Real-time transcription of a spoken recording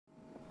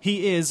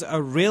He is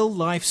a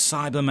real-life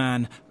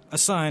Cyberman, a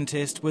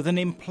scientist with an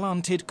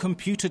implanted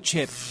computer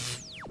chip.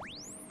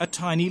 A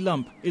tiny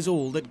lump is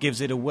all that gives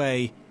it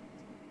away.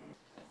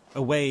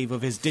 A wave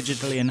of his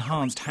digitally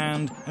enhanced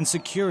hand and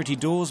security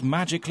doors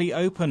magically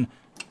open.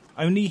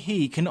 Only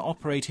he can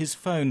operate his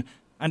phone,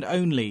 and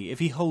only if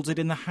he holds it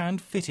in the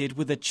hand fitted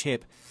with a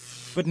chip.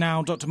 But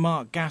now Dr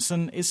Mark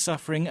Gasson is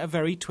suffering a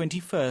very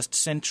 21st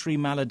century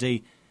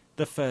malady,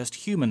 the first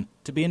human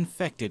to be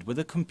infected with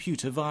a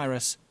computer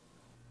virus.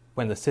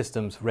 When the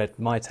systems read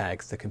my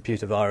tags, the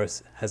computer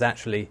virus has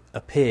actually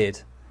appeared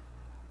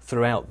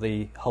throughout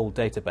the whole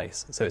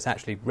database. So it's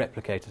actually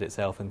replicated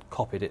itself and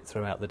copied it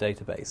throughout the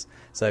database.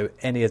 So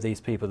any of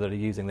these people that are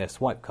using their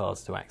swipe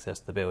cards to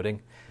access the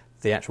building,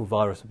 the actual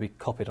virus will be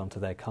copied onto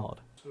their card.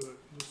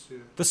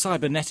 The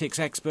cybernetics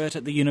expert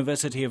at the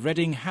University of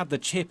Reading had the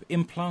chip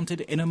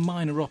implanted in a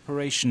minor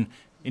operation.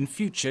 In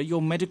future,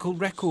 your medical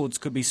records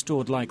could be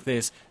stored like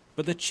this,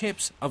 but the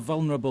chips are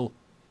vulnerable.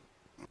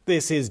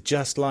 This is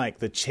just like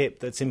the chip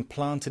that's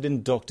implanted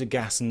in Dr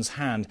Gasson's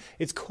hand.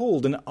 It's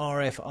called an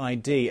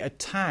RFID, a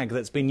tag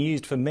that's been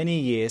used for many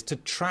years to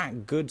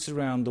track goods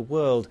around the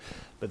world.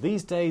 But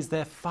these days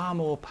they're far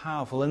more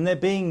powerful, and they're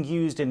being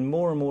used in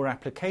more and more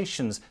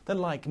applications. They're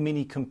like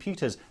mini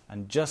computers,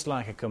 and just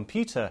like a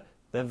computer,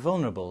 they're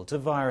vulnerable to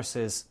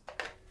viruses.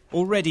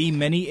 Already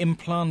many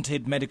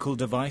implanted medical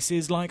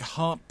devices like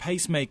heart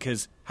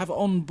pacemakers have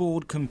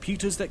on-board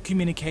computers that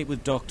communicate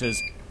with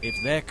doctors. If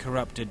they're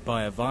corrupted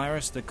by a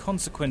virus, the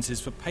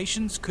consequences for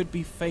patients could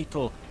be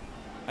fatal.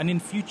 And in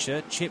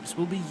future, chips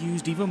will be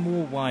used even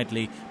more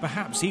widely,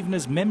 perhaps even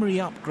as memory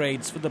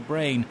upgrades for the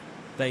brain.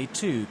 They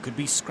too could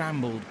be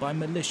scrambled by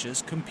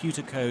malicious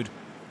computer code.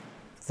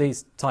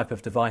 These type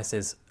of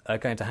devices are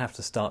going to have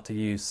to start to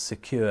use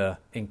secure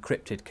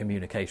encrypted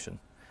communication.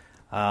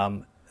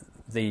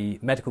 The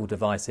medical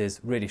devices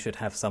really should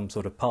have some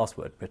sort of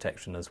password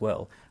protection as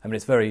well. I mean,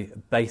 it's very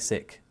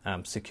basic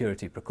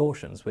security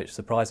precautions, which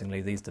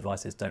surprisingly these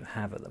devices don't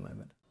have at the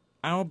moment.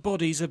 Our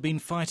bodies have been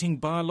fighting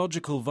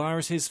biological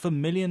viruses for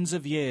millions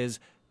of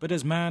years, but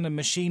as man and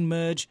machine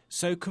merge,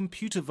 so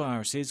computer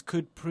viruses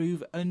could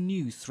prove a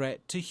new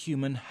threat to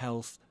human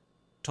health.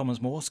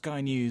 Thomas Moore,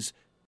 Sky News.